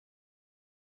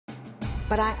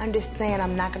but I understand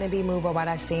I'm not going to be moved by what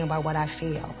I see and by what I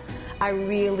feel. I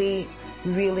really,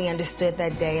 really understood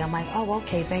that day. I'm like, oh,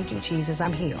 okay, thank you, Jesus,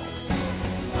 I'm healed.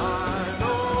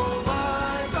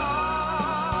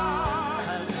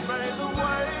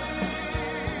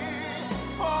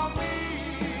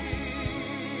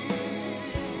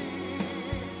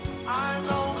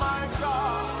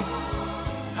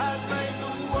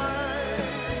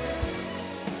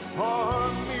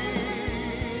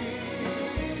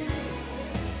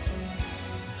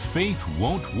 Faith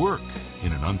won't work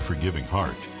in an unforgiving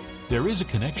heart. There is a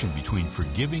connection between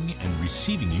forgiving and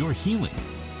receiving your healing.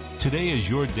 Today is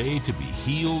your day to be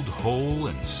healed, whole,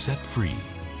 and set free.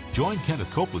 Join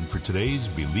Kenneth Copeland for today's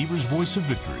Believer's Voice of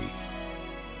Victory.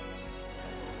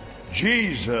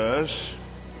 Jesus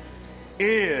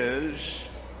is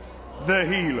the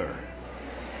healer.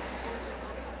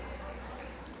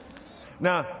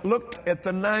 Now, look at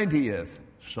the 90th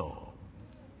Psalm.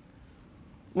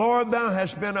 Lord, thou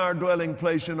hast been our dwelling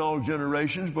place in all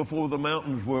generations before the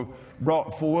mountains were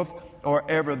brought forth, or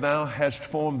ever thou hast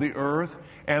formed the earth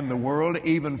and the world,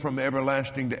 even from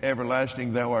everlasting to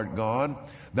everlasting thou art God.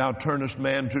 Thou turnest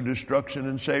man to destruction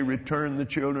and say, return ye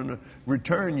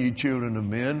children of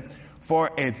men. For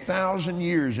 1,000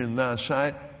 years in thy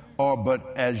sight are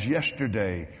but as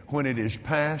yesterday when it is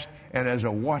past, and as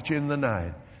a watch in the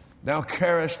night. Thou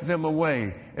carriest them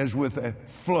away as with a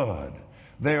flood.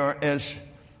 They are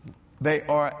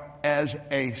as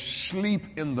a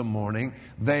sleep in the morning.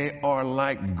 They are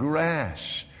like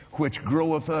grass which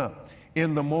groweth up.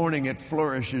 In the morning it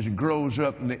flourishes, grows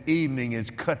up. In the evening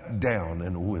it's cut down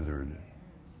and withered.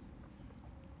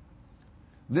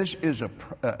 This is a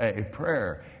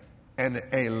prayer and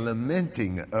a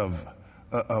lamenting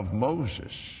of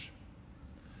Moses.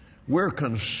 We're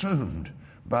consumed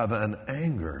by thine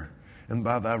anger, and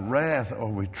by thy wrath are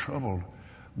we troubled.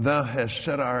 Thou hast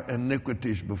set our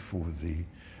iniquities before thee,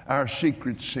 our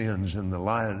secret sins in the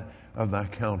light of thy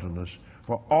countenance.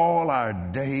 For all our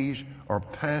days are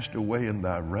passed away in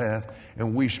thy wrath,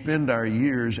 and we spend our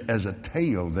years as a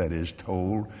tale that is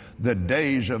told. The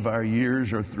days of our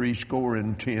years are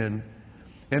 70, and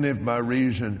if by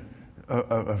reason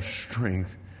of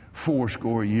strength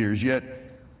 80 years, yet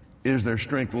is their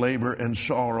strength labor and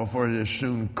sorrow, for it is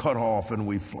soon cut off, and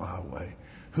we fly away.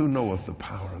 Who knoweth the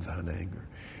power of thine anger?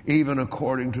 Even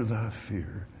according to thy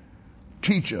fear.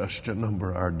 Teach us to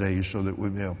number our days, so that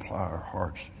we may apply our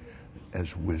hearts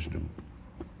as wisdom.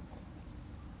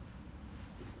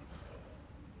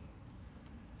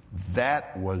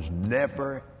 That was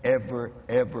never, ever,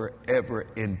 ever, ever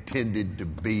intended to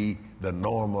be the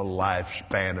normal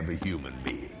lifespan of a human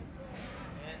being.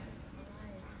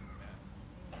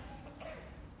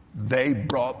 They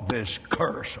brought this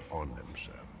curse on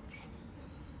themselves.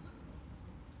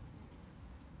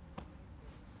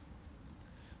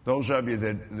 Those of you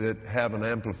that have an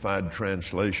amplified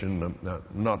translation,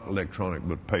 not electronic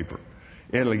but paper,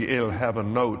 it'll have a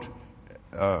note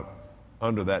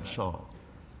under that psalm.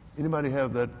 Anybody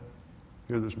have that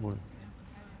here this morning?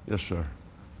 Yes, sir.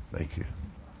 Thank you.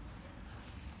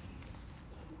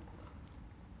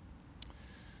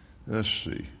 Let's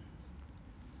see.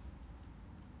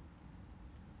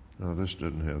 No, this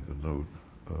doesn't have the note.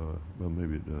 Well,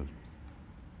 maybe it does.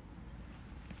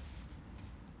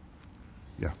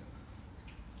 Yeah.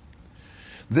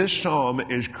 This psalm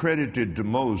is credited to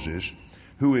Moses,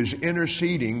 who is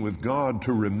interceding with God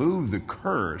to remove the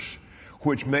curse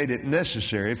which made it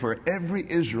necessary for every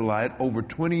Israelite over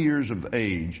 20 years of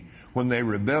age, when they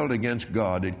rebelled against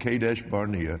God at Kadesh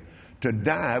Barnea, to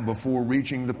die before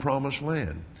reaching the promised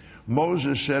land.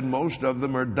 Moses said most of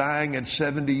them are dying at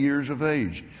 70 years of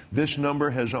age. This number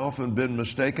has often been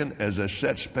mistaken as a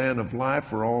set span of life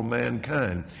for all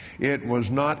mankind. It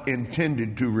was not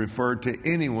intended to refer to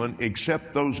anyone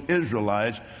except those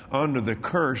Israelites under the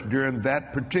curse during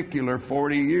that particular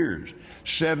 40 years.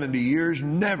 70 years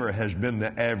never has been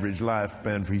the average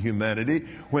lifespan for humanity.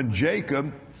 When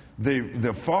Jacob,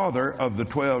 the father of the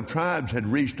 12 tribes, had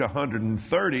reached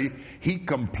 130, he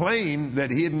complained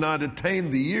that he had not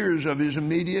attained the years of his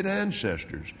immediate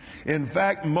ancestors. In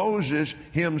fact, Moses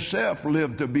himself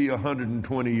lived to be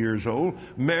 120 years old,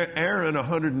 Aaron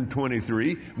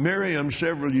 123, Miriam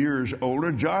several years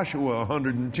older, Joshua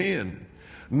 110.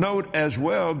 Note as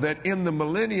well that in the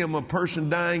millennium, a person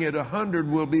dying at 100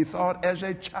 will be thought as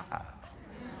a child.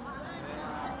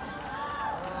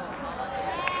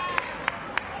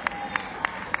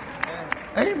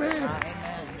 Amen.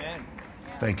 Amen.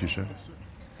 Thank you, sir.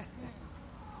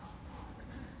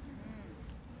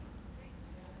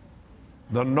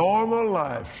 The normal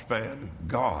lifespan,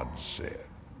 God said,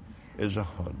 is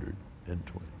 120.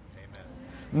 Amen.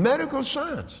 Medical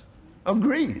science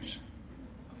agrees.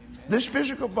 This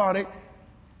physical body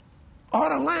ought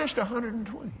to last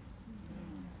 120.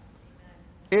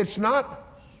 It's not.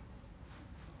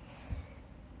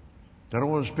 I don't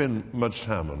want to spend much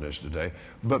time on this today,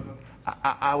 but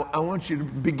I want you to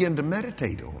begin to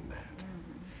meditate on that.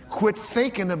 Quit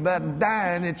thinking about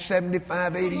dying at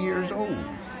 75, 80 years old.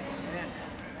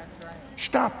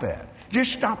 Stop that.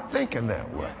 Just stop thinking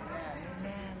that way.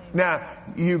 Now,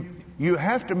 you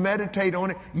have to meditate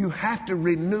on it. You have to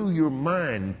renew your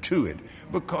mind to it,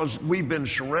 because we've been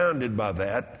surrounded by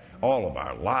that all of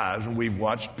our lives, and we've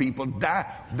watched people die.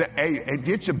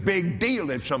 It's a big deal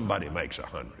if somebody makes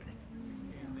 100.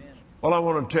 Well, I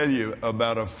want to tell you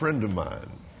about a friend of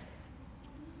mine,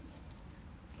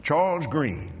 Charles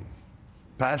Green,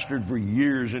 pastored for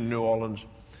years in New Orleans,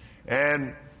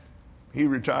 and he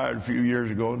retired a few years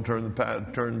ago and turned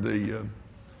the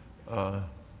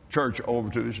church over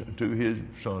to his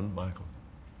son, Michael.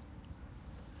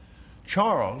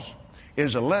 Charles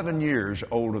is 11 years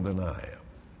older than I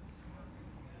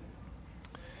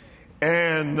am.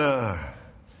 And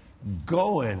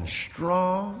going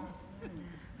strong.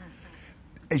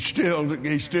 He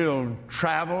still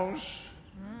travels.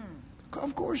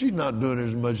 Of course, he's not doing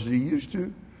as much as he used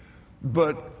to.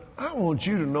 But I want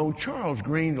you to know Charles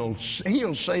Green,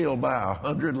 he'll sail by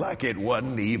 100 like it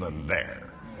wasn't even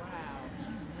there.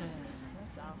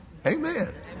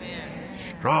 Amen. Amen.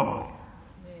 Strong.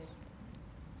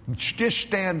 Just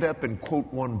stand up and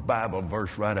quote one Bible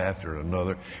verse right after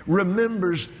another.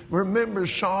 Remembers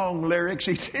song lyrics.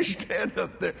 He just stand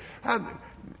up there.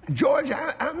 George,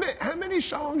 how many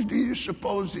songs do you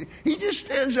suppose he just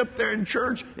stands up there in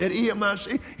church at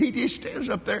EMIC? He just stands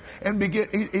up there and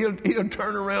he'll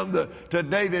turn around to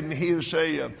David and he'll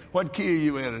say, "What key are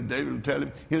you in?" And David will tell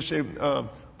him. He'll say,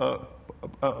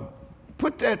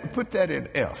 "Put that in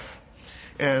F."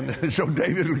 And so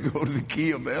David will go to the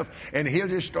key of F, and he'll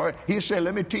just start. He'll say,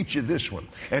 "Let me teach you this one,"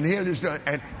 and he'll just start.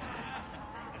 And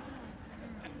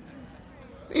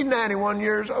he's 91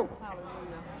 years old.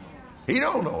 He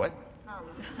don't know it.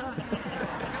 That's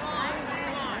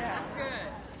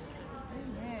good.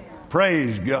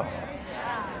 Praise God.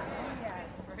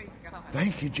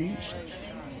 Thank you, Jesus.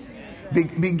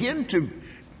 Begin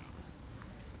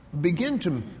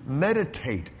to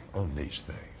meditate on these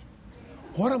things.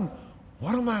 What am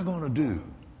I going to do?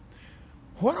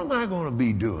 What am I going to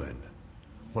be doing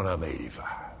when I'm 85?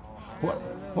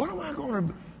 What am I going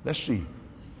to? Let's see.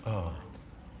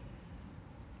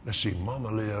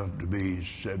 Mama lived to be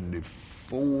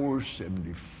 74,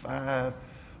 75.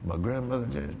 My grandmother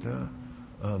did.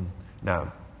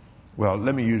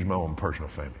 Let me use my own personal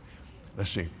family.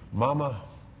 Let's see. Mama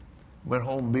went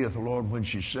home to be with the Lord when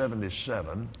she's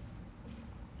 77.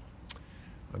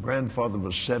 My grandfather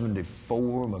was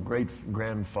 74. My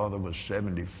great-grandfather was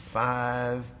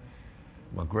 75.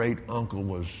 My great-uncle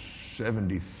was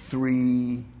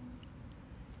 73.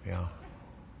 Yeah.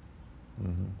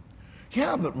 Mm-hmm.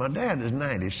 Yeah, but my dad is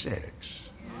 96.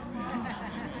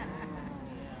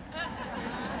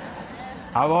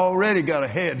 I've already got a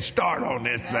head start on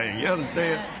this thing. You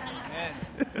understand?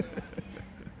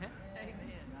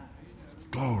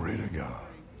 Glory to God.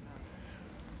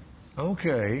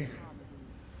 Okay.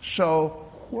 So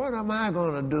what am I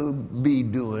going to be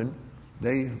doing?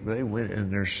 They went in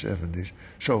their 70s.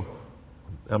 So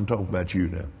I'm talking about you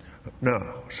now.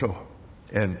 No. So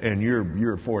and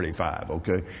you're 45,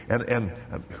 okay? And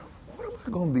what am I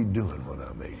going to be doing when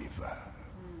I'm 85?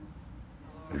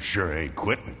 It sure ain't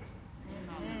quitting.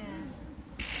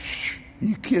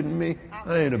 You kidding me?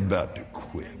 I ain't about to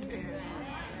quit.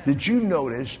 Did you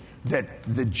notice that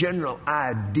the general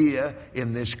idea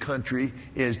in this country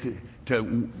is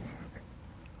to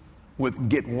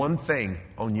get one thing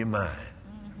on your mind: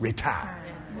 retire.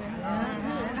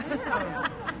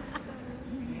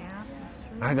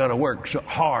 I got to work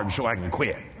hard so I can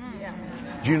quit.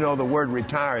 Do you know the word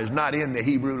retire is not in the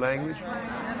Hebrew language?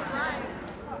 That's right.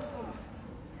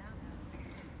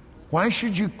 Why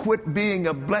should you quit being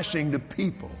a blessing to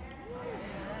people?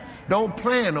 Don't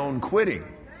plan on quitting.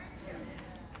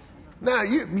 Now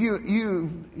you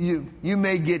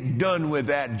may get done with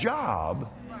that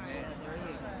job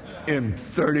in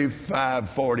 35,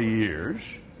 40 years.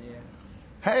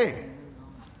 Hey,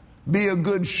 be a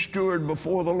good steward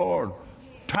before the Lord.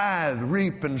 Tithe,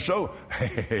 reap, and sow.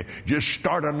 Hey, just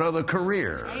start another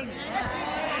career.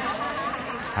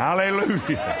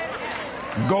 Hallelujah.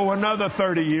 Go another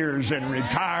 30 years and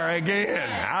retire again.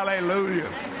 Hallelujah.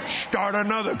 Start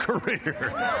another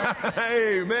career.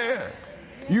 Amen.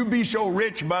 You be so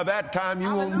rich by that time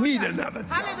you won't need another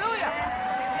job. Hallelujah.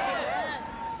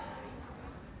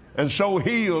 And so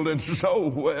healed and so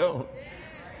well.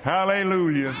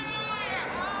 Hallelujah.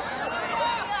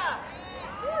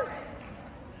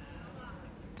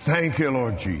 Thank you,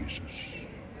 Lord Jesus.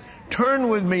 Turn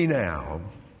with me now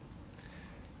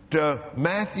to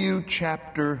Matthew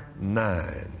chapter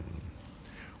 9.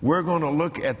 We're going to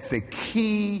look at the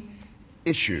key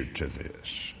issue to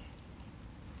this.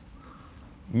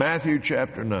 Matthew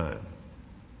chapter 9.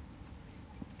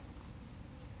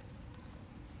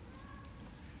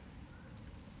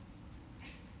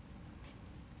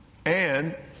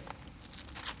 And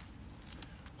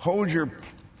hold your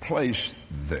place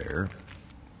there.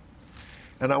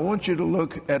 And I want you to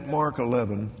look at Mark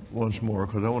 11 once more,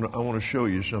 because I want to show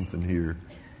you something here.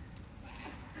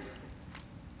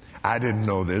 I didn't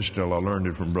know this till I learned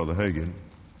it from Brother Hagin.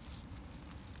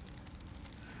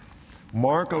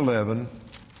 Mark 11,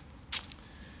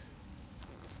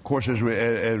 of course, as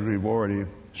we've already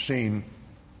seen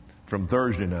from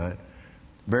Thursday night,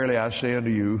 verily I say unto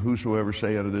you, whosoever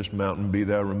say unto this mountain, be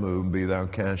thou removed, be thou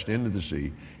cast into the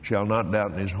sea, shall not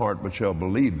doubt in his heart, but shall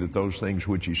believe that those things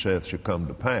which he saith shall come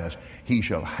to pass, he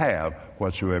shall have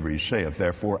whatsoever he saith.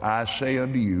 Therefore I say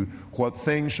unto you, what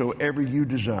things soever you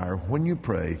desire, when you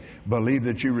pray, believe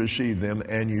that you receive them,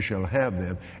 and you shall have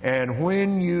them. And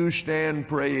when you stand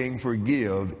praying,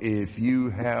 forgive if you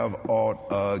have aught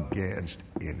against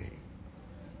any.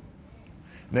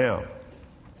 Now,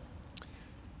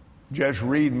 just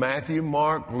read Matthew,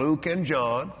 Mark, Luke, and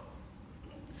John.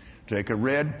 Take a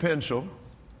red pencil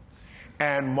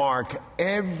and mark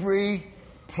every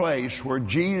place where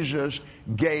Jesus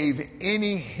gave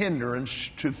any hindrance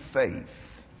to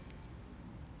faith.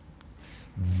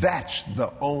 That's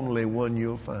the only one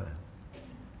you'll find.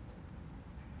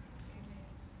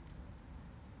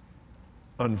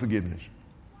 Unforgiveness.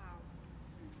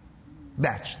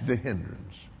 That's the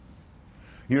hindrance.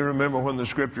 You remember when the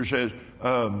scripture says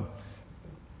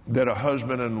that a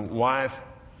husband and wife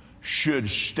should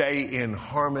stay in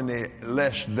harmony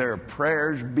lest their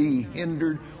prayers be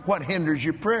hindered. What hinders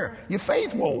your prayer? Your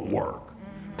faith won't work.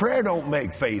 Prayer don't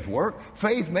make faith work.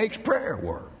 Faith makes prayer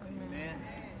work.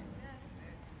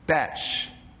 That's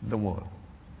the one.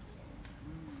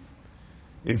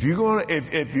 If you're gonna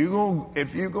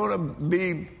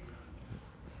be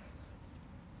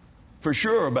for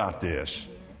sure about this,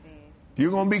 if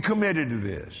you're going to be committed to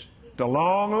this, to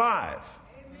long life,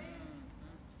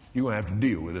 you're going to have to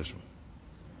deal with this one.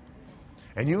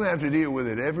 And you have to deal with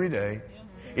it every day.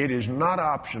 It is not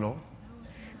optional.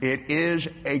 It is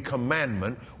a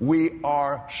commandment. We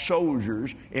are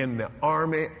soldiers in the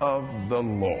army of the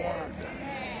Lord.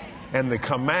 And the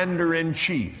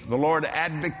commander-in-chief, the Lord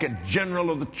Advocate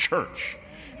General of the church,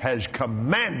 has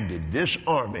commanded this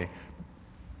army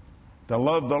to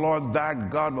love the Lord thy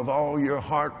God with all your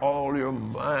heart, all your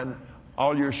mind,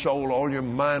 all your soul, all your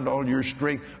mind, all your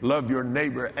strength. Love your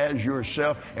neighbor as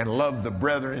yourself, and love the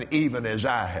brethren even as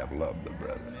I have loved the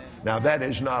brethren. Now that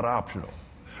is not optional.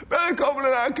 Brother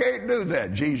Copeland, I can't do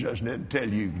that. Jesus didn't tell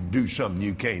you to do something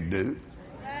you can't do.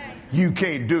 You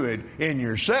can't do it in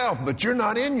yourself, but you're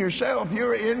not in yourself.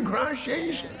 You're in Christ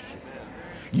Jesus.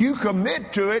 You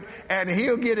commit to it, and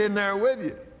he'll get in there with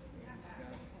you.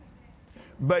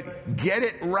 But get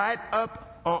it right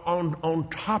up on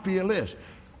top of your list.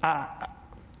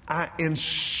 I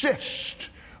insist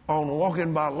on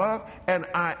walking by love, and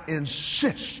I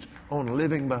insist on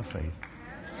living by faith.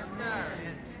 Yes, sir.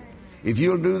 If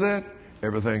you'll do that,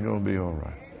 everything's going to be all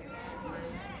right.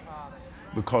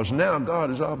 Because now God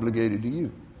is obligated to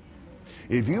you.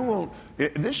 If you won't,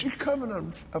 this is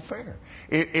covenant affair.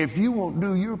 If you won't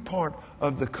do your part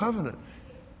of the covenant,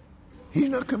 he's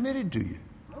not committed to you.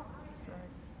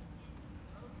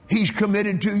 He's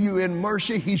committed to you in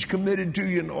mercy. He's committed to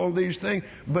you in all these things.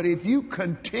 But if you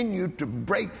continue to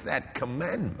break that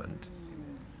commandment,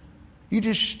 you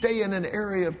just stay in an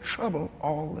area of trouble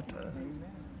all the time.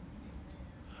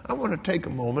 I want to take a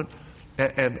moment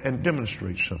and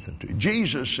demonstrate something to you.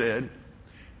 Jesus said,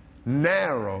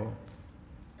 narrow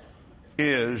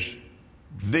is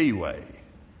the way.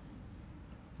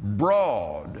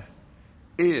 Broad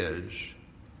is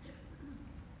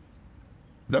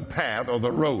the path or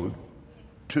the road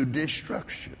to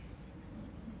destruction.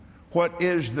 What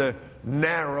is the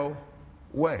narrow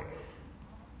way?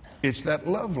 It's that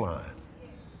love line.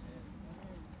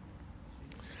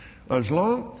 As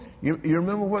long you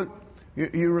remember what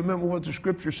you remember what the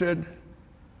scripture said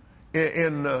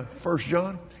in 1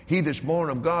 John? He that's born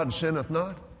of God sinneth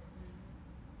not.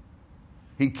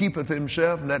 He keepeth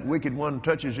himself, and that wicked one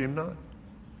touches him not.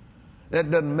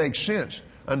 That doesn't make sense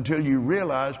until you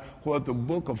realize what the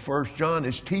book of 1 John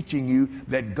is teaching you,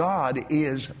 that God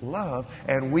is love,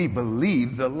 and we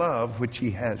believe the love which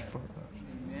he has for us.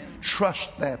 Amen.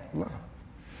 Trust that love.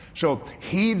 So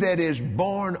he that is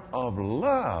born of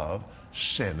love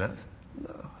sinneth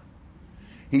not.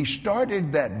 He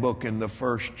started that book in the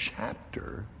first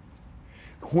chapter.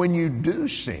 When you do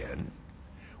sin,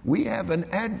 we have an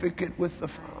advocate with the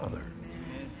Father.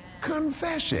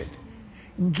 Confess it.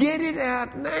 Get it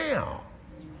out now.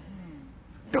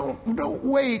 Don't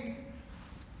wait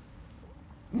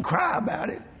and cry about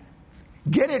it.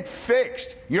 Get it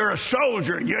fixed. You're a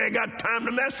soldier. You ain't got time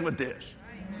to mess with this.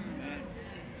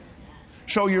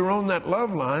 So you're on that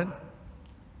love line.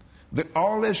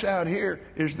 All this out here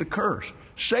is the curse.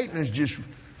 Satan is just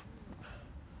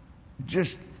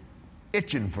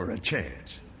itching for a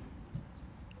chance.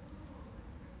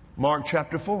 Mark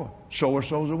chapter 4. Sower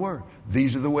sows the word.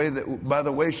 These are the way that by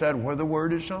the wayside where the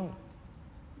word is sown.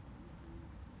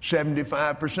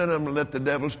 75% of them let the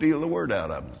devil steal the word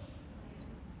out of them.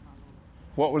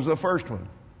 What was the first one?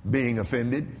 Being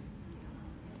offended.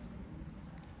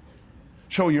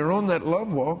 So you're on that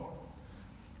love walk.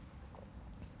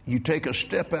 You take a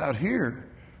step out here.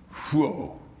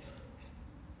 Whoa.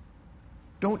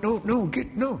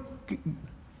 No.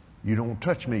 You don't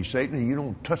touch me, Satan, and you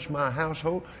don't touch my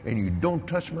household, and you don't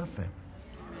touch my family.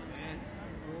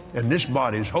 And this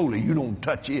body is holy. You don't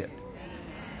touch it.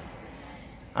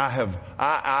 I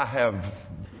have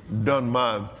done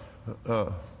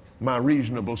my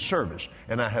reasonable service,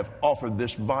 and I have offered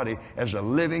this body as a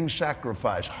living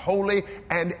sacrifice, holy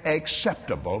and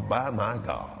acceptable by my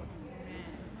God.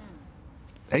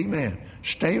 Amen.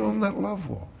 Stay on that love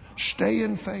walk. Stay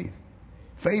in faith.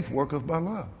 Faith worketh by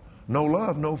love. No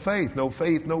love, no faith. No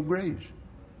faith, no grace.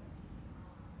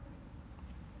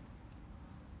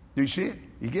 Do you see it?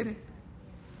 You get it?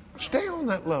 Stay on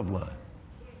that love line.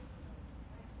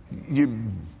 You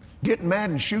get mad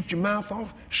and shoot your mouth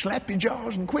off, slap your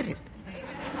jaws and quit it.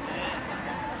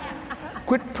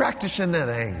 Quit practicing that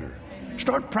anger.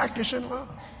 Start practicing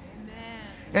love.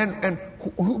 And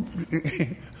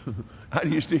I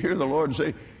used to hear the Lord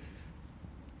say,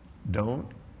 don't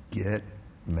get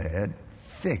mad,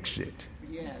 fix it.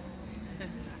 Yes.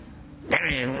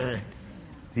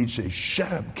 He'd say,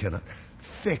 shut up, Kenneth,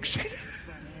 fix it.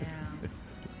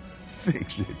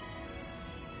 Fix it.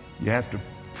 You have to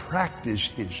practice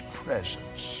his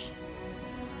presence.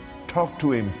 Talk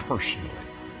to him personally.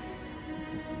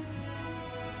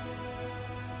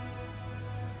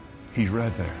 He's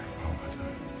right there all the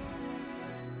time.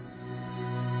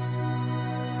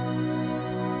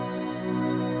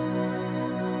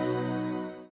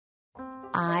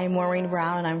 I'm Maureen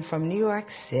Brown, and I'm from New York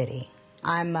City.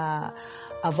 I'm a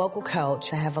vocal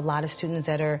coach. I have a lot of students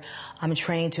that I'm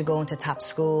training to go into top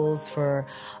schools for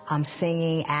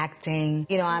singing, acting.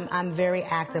 You know, I'm very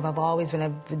active. I've always been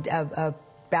a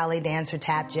ballet dancer,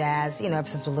 tap jazz, ever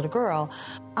since I was a little girl.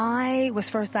 I was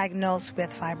first diagnosed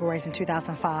with fibroids in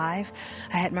 2005.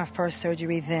 I had my first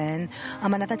surgery then.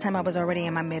 And at that time, I was already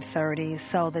in my mid-30s.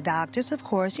 So the doctors, of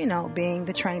course, being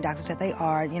the trained doctors that they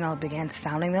are, began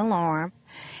sounding the alarm.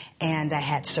 And I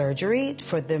had surgery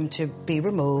for them to be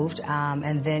removed.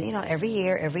 And then, every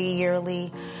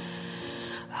yearly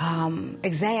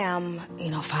exam,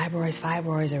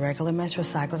 fibroids, irregular menstrual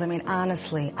cycles. I mean,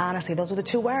 honestly, those were the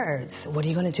two words. What are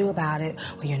you going to do about it?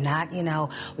 Well, you're not,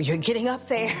 you're getting up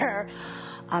there.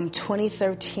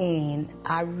 2013,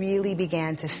 I really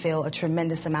began to feel a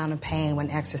tremendous amount of pain when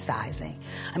exercising.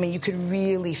 I mean, you could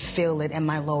really feel it in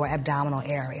my lower abdominal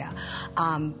area.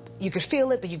 You could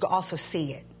feel it, but you could also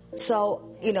see it. So,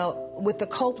 with the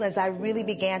Copelands, I really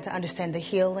began to understand the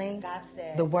healing,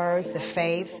 the words, the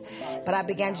faith, but I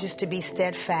began just to be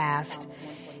steadfast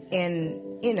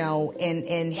in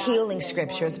healing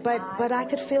scriptures, but I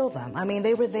could feel them. I mean,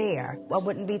 they were there. I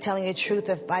wouldn't be telling you the truth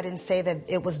if I didn't say that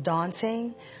it was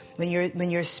daunting when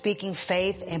you're speaking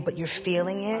faith but you're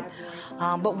feeling it.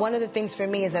 But one of the things for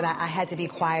me is that I had to be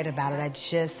quiet about it.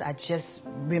 I just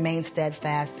remained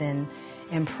steadfast in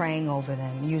praying over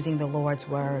them, using the Lord's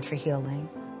word for healing.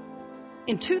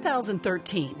 In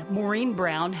 2013, Maureen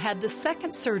Brown had the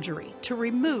second surgery to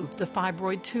remove the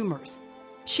fibroid tumors.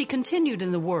 She continued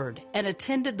in the Word and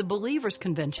attended the Believers'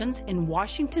 Conventions in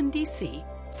Washington, D.C.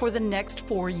 for the next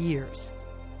 4 years.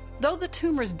 Though the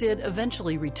tumors did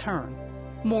eventually return,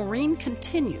 Maureen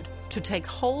continued to take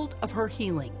hold of her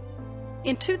healing.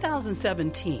 In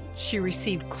 2017, she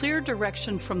received clear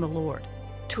direction from the Lord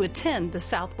to attend the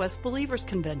Southwest Believers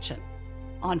Convention.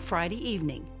 On Friday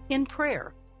evening, in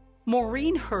prayer,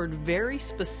 Maureen heard very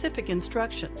specific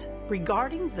instructions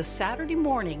regarding the Saturday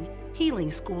morning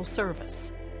healing school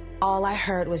service. All I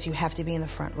heard was, you have to be in the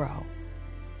front row.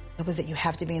 It was that you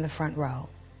have to be in the front row.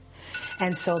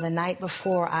 And so the night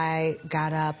before I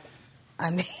got up,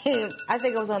 I think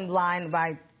I was on line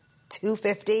by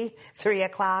 2:50, 3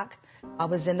 o'clock. I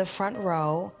was in the front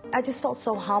row. I just felt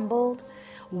so humbled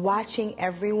watching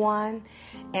everyone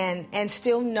and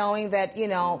still knowing that,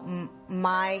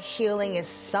 my healing is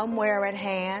somewhere at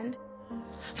hand.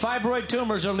 Fibroid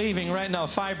tumors are leaving right now,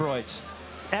 fibroids.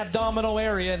 Abdominal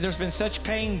area, there's been such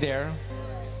pain there.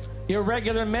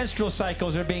 Irregular menstrual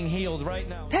cycles are being healed right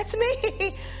now. That's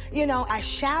me. I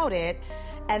shouted,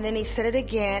 and then he said it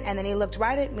again, and then he looked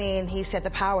right at me, and he said,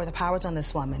 the power's on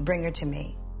this woman. Bring her to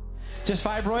me. Just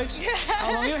fibroids? Yes.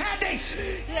 How long you had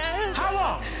these? Yes. How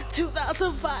long?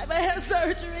 2005, I had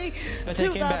surgery.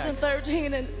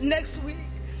 2013, and next week,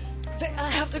 I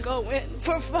have to go in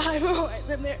for fibroids,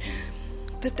 and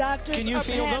the doctors Can you are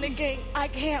feel them? panicking. I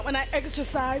can't when I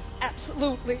exercise,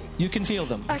 absolutely. You can feel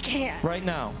them? I can. Right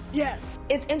now? Yes.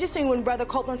 It's interesting when Brother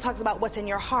Copeland talks about what's in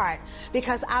your heart,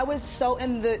 because I was so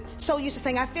used to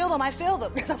saying, I feel them,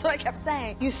 because that's what I kept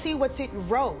saying. You see what's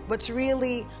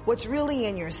really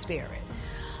in your spirit.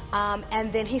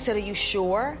 And then he said, are you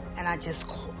sure? And I just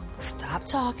stopped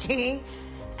talking,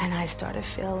 and I started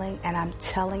feeling, and I'm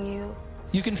telling you.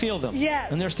 You can feel them? Yes.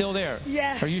 And they're still there?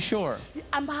 Yes. Are you sure?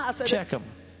 I'm positive. Check them.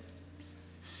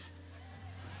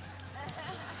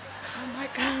 Oh my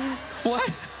God. What?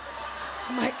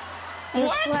 Oh my, they're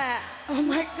flat. Oh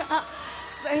my God.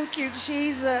 Thank you,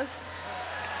 Jesus.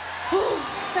 Whew.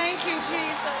 Thank you,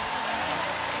 Jesus.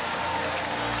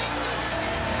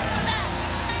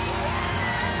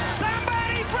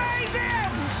 Somebody praise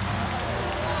him!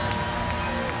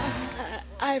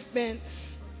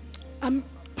 I'm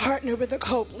partnered with the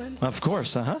Copelands. Of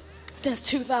course, Since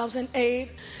 2008,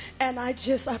 and I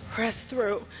pressed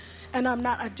through. And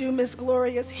I do Miss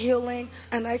Gloria's healing,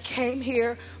 and I came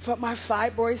here for my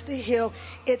fibroids to heal.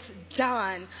 It's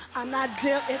done.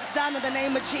 It's done in the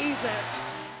name of Jesus.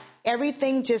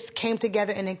 Everything just came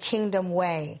together in a kingdom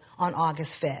way on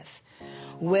August 5th.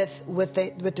 With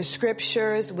the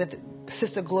scriptures, with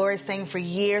Sister Gloria saying for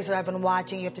years that I've been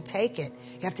watching, you have to take it.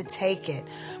 You have to take it.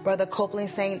 Brother Copeland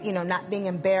saying, not being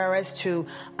embarrassed to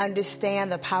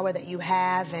understand the power that you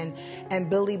have, and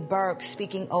Billy Burke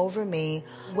speaking over me.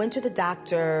 Went to the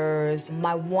doctors.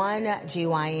 My one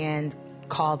GYN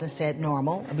called and said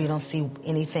normal. We don't see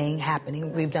anything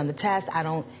happening. We've done the test. I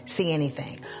don't see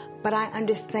anything. But I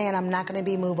understand I'm not going to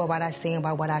be moved by what I see and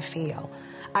by what I feel.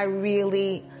 I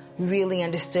really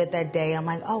understood that day. I'm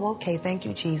like, oh, okay, thank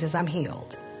you, Jesus. I'm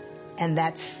healed. And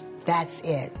that's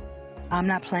it. I'm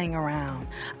not playing around.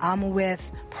 I'm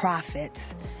with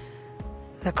prophets.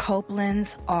 The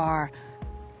Copelands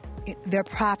they're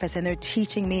prophets, and they're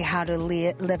teaching me how to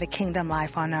live a kingdom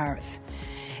life on earth.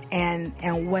 And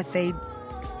what they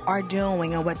are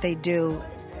doing and what they do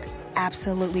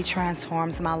absolutely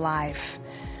transforms my life.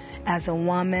 As a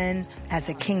woman, as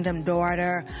a kingdom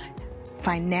daughter,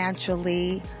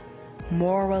 financially,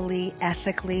 morally,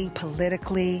 ethically,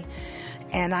 politically.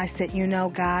 And I said,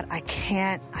 God, I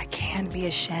can't be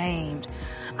ashamed.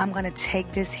 I'm going to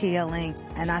take this healing,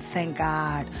 and I thank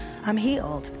God. I'm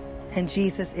healed, and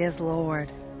Jesus is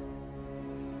Lord.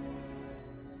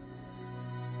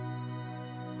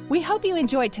 We hope you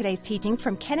enjoyed today's teaching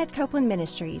from Kenneth Copeland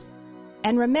Ministries.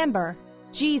 And remember,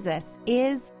 Jesus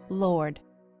is Lord.